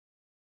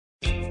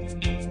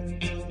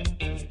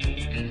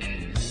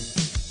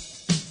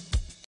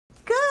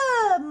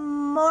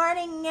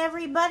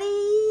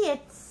everybody.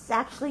 It's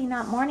actually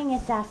not morning,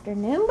 it's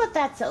afternoon, but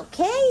that's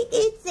okay.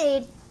 It's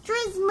a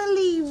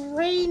drizzly,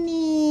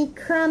 rainy,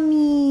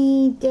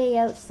 crummy day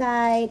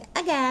outside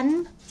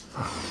again.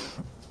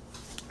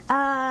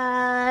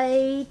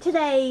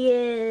 Today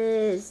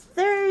is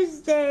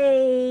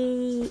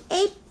Thursday,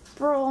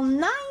 April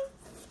 9th.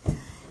 The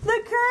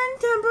current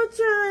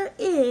temperature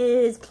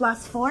is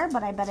 +4,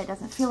 but I bet it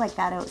doesn't feel like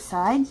that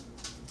outside.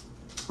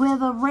 We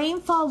have a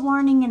rainfall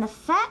warning in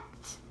effect.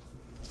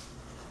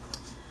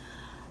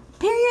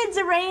 Periods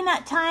of rain,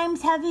 at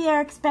times heavy, are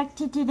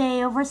expected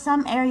today over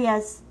some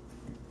areas.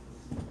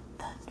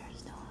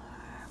 Thunderstorm.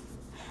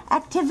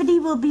 Activity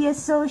will be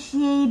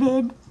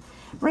associated.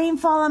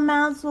 Rainfall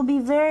amounts will be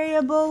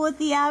variable with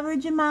the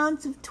average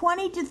amounts of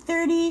 20 to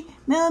 30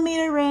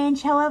 millimeter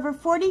range. However,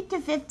 40 to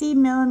 50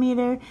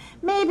 millimeter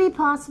may be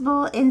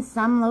possible in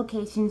some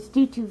locations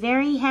due to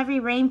very heavy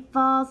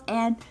rainfalls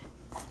and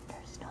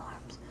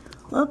thunderstorms.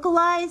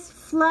 Localized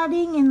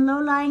flooding in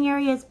low-lying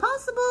areas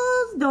possible.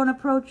 Don't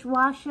approach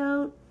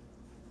washouts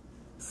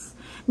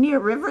near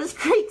rivers,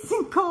 creeks,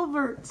 and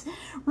culverts.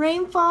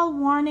 Rainfall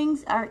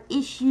warnings are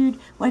issued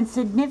when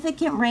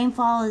significant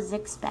rainfall is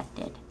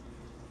expected.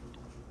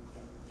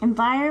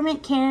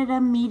 Environment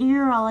Canada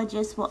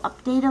meteorologists will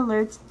update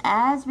alerts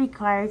as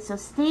required, so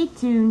stay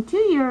tuned to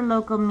your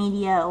local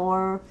media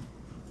or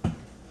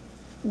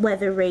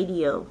weather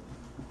radio.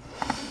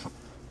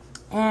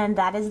 And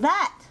that is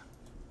that.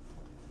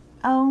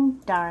 Oh,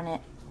 darn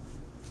it.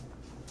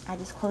 I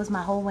just closed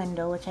my whole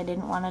window, which I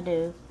didn't want to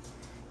do,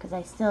 because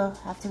I still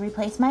have to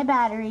replace my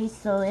batteries,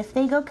 so if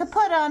they go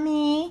kaput on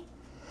me.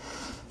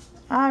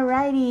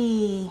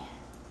 Alrighty.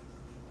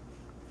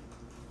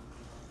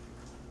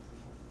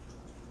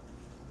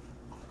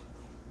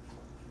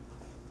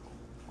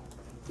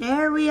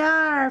 There we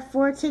are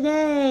for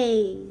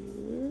today.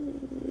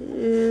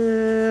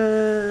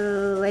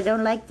 Ooh, I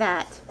don't like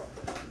that.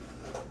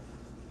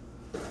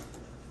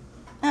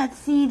 Let's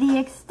see the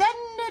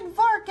extended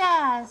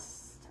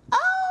forecast.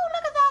 Oh,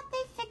 look at that.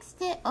 They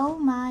fixed it. Oh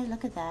my,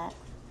 look at that.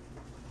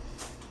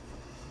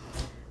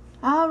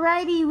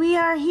 Alrighty, we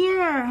are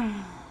here.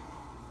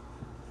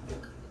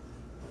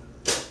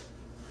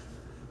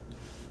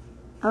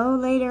 Oh,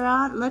 later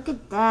on, look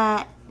at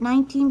that.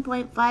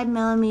 19.5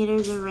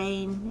 millimeters of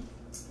rain.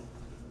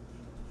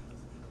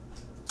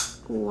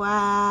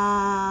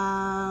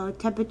 Wow.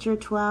 Temperature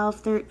 12,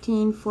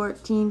 13,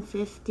 14,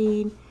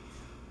 15,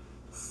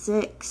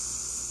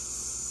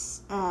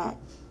 6 at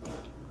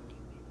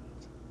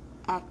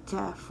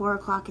 4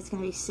 o'clock. It's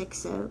going to be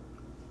 6 out.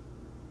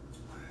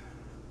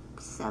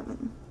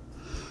 7.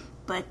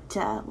 But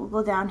we'll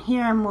go down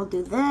here and we'll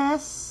do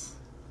this.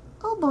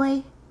 Oh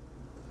boy.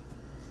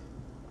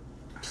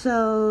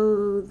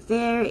 So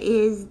there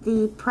is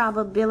the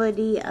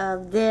probability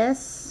of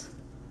this.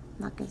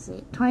 I'm not going to say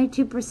it.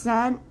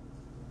 22%.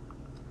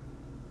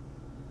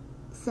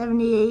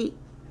 78,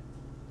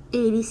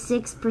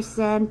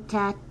 86%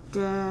 at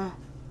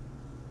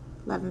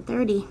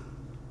 11:30.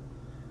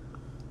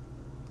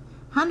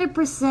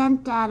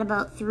 100% at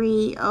about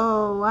 3.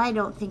 Oh, I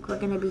don't think we're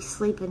going to be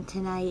sleeping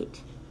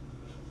tonight.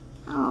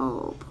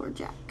 Oh, poor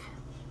Jack.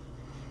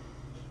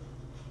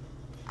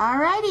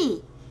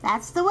 Alrighty,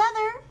 that's the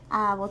weather.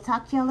 We'll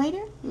talk to y'all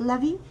later.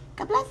 Love you.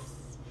 God bless.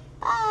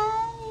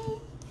 Bye.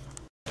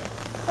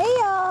 Hey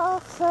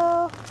y'all.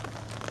 So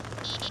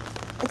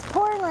it's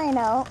pouring rain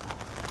out.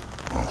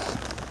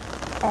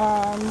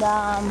 And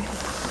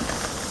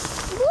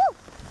woo,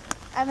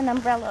 I have an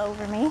umbrella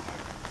over me.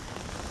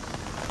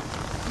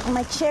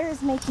 My chair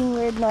is making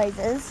weird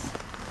noises,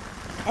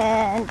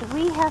 and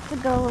we have to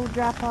go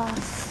drop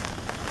off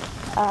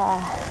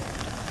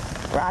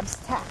Rob's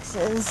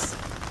taxes,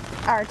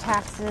 our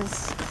taxes.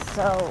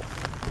 So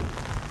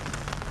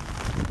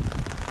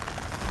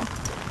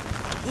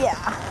yeah,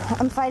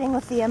 I'm fighting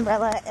with the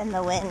umbrella and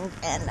the wind,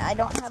 and I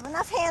don't have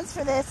enough hands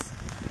for this.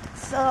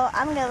 So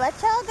I'm gonna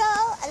let y'all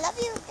go. I love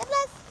you. God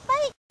bless.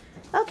 Bye.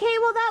 Okay,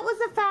 well that was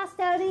a fast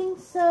outing.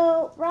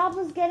 So Rob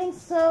was getting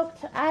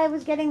soaked. I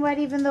was getting wet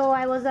even though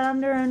I was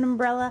under an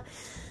umbrella.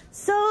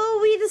 So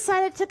we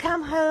decided to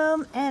come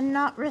home and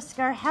not risk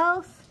our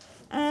health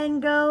and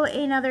go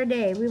another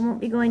day. We won't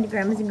be going to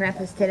Grandma's and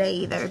Grandpa's today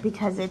either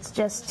because it's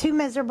just too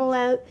miserable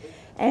out.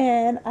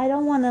 And I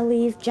don't want to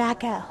leave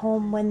Jack at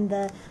home when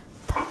the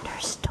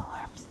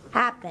thunderstorms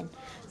happen.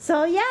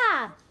 So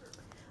yeah.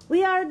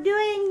 We are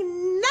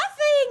doing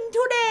nothing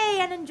today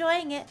and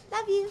enjoying it.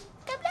 Love you.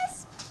 God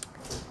bless.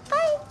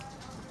 Bye.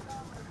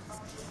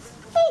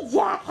 Hey,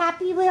 Jack.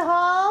 Happy we're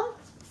home?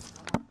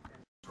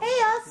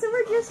 Hey, so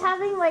we're just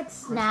having, like,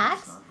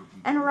 snacks.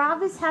 And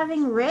Rob is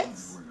having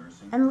Ritz.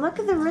 And look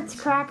at the Ritz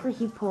cracker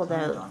he pulled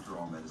out.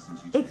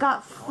 It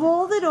got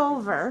folded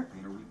over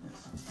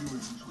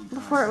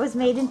before it was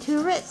made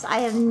into a Ritz. I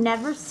have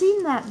never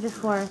seen that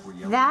before.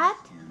 That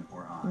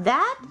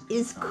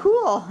is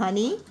cool,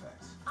 honey.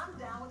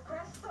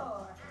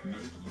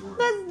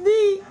 That's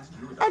neat.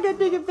 I gotta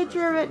take a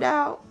picture of it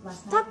now.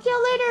 Talk to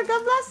y'all later.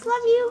 God bless.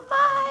 Love you.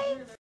 Bye.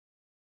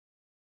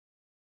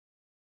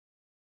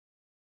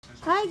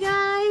 Hi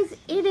guys,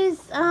 it is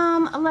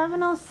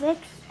 11:06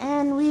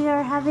 and we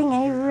are having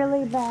a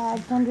really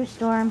bad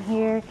thunderstorm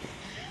here.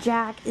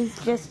 Jack is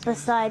just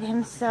beside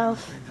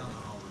himself.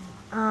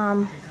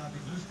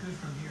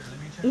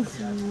 It's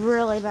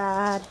really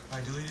bad.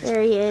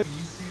 There he is.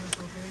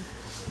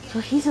 So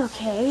he's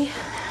okay.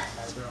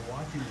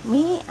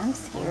 Me, I'm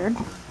scared.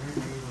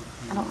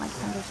 I don't like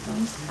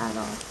thunderstorms at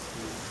all.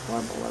 It's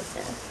horrible out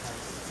there.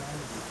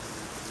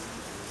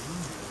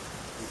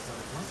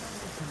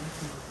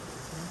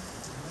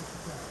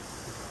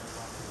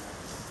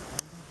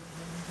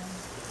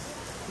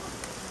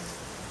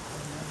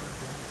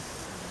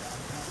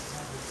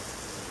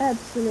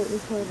 Absolutely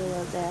horrible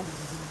out there.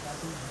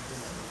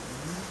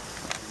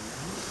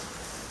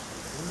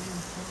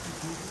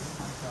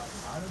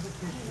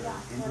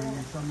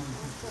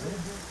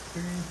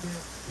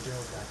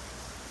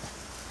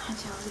 I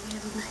tell you, be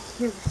able to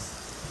hear this.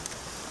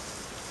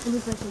 It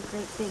was like a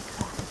great big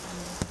crack on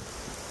there.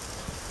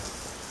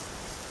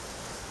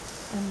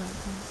 And my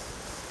phone.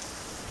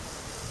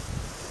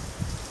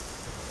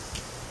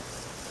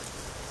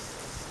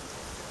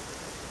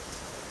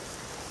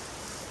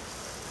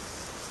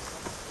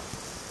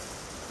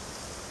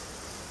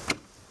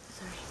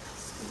 Sorry, my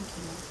screen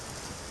came in.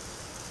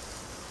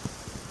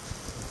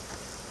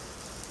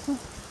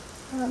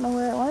 I don't know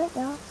where it went,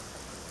 y'all.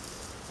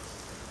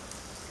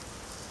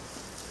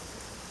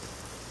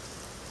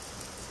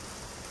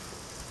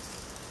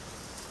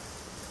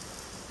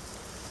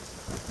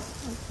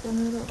 Like the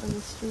middle of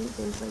the street,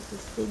 there's like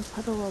this big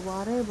puddle of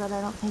water, but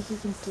I don't think you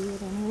can see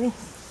it anyways.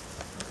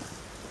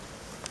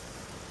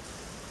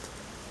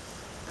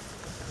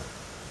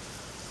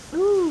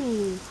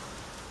 Ooh.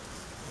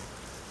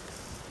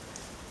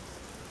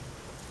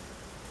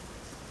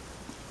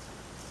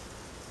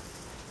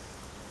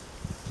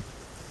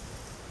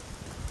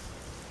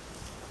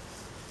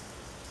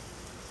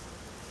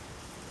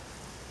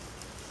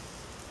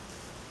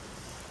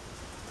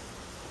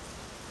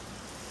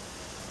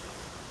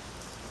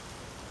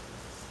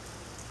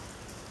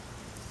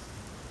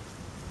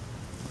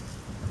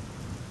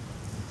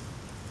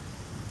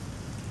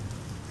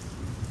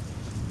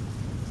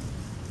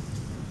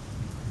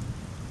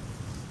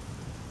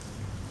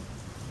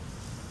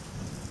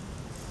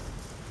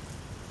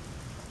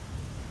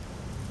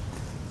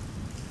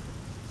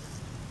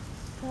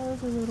 That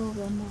was a little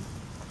rumble.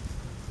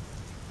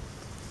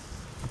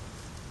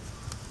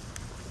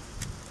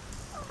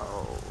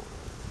 Oh,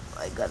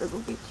 I gotta go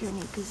get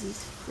Journey because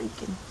he's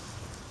freaking.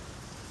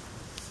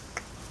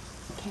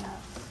 Okay.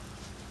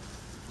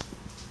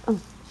 Oh,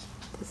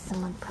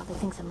 someone probably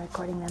thinks I'm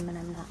recording them and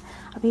I'm not.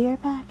 I'll be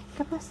right back.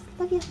 God bless.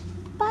 Love you.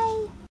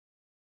 Bye.